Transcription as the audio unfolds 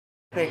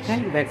Okay,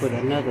 came back with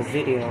another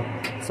video.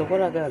 So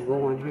what I got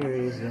going here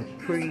is a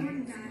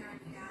pre-4th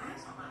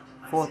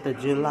of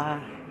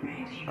July.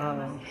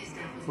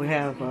 We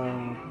have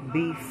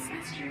beef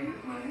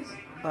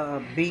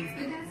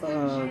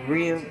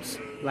ribs,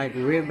 like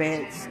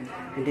ribettes,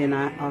 and then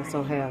I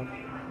also have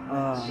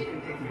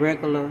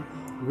regular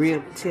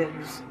rib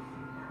tips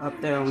up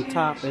there on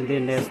top, and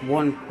then there's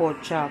one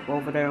pork chop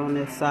over there on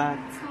this side.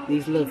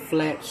 These little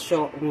flat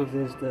short ones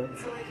is the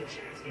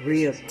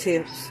rib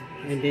tips,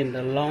 and then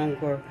the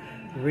longer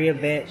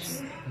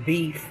ribettes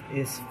beef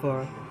is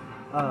for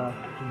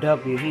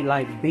W. He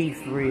like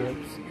beef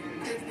ribs.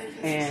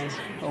 And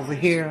over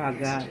here I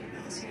got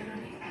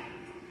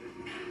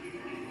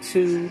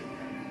 2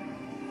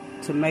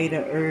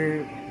 tomato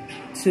herb,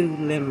 2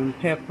 lemon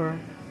pepper,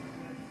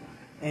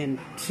 and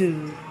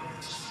 4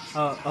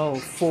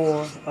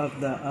 of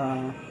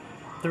the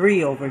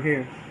 3 over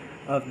here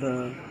of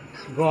the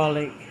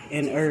garlic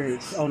and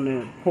herbs on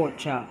the pork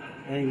chop.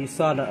 And you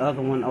saw the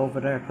other one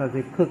over there because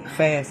it cooked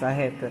fast. I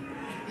had to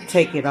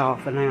take it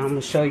off, and now I'm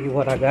gonna show you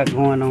what I got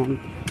going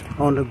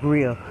on the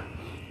grill.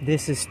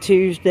 This is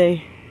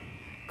Tuesday,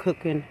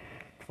 cooking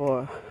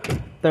for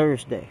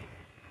Thursday,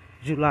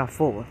 July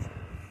 4th.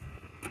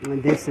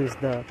 And this is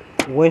the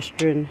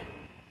Western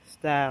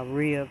style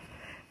rib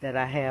that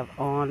I have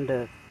on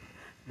the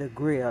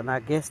grill. And I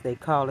guess they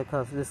call it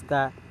because this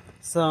got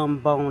some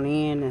bone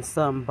in and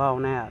some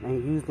bone out.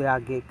 And usually I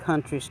get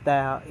country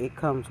style. It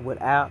comes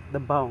without the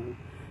bone.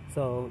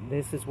 So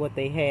this is what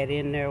they had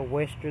in there,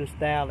 Western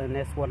style, and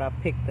that's what I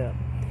picked up.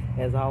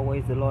 As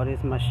always, the Lord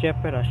is my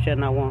shepherd. I shall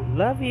not want.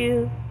 Love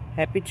you.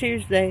 Happy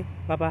Tuesday.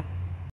 Bye-bye.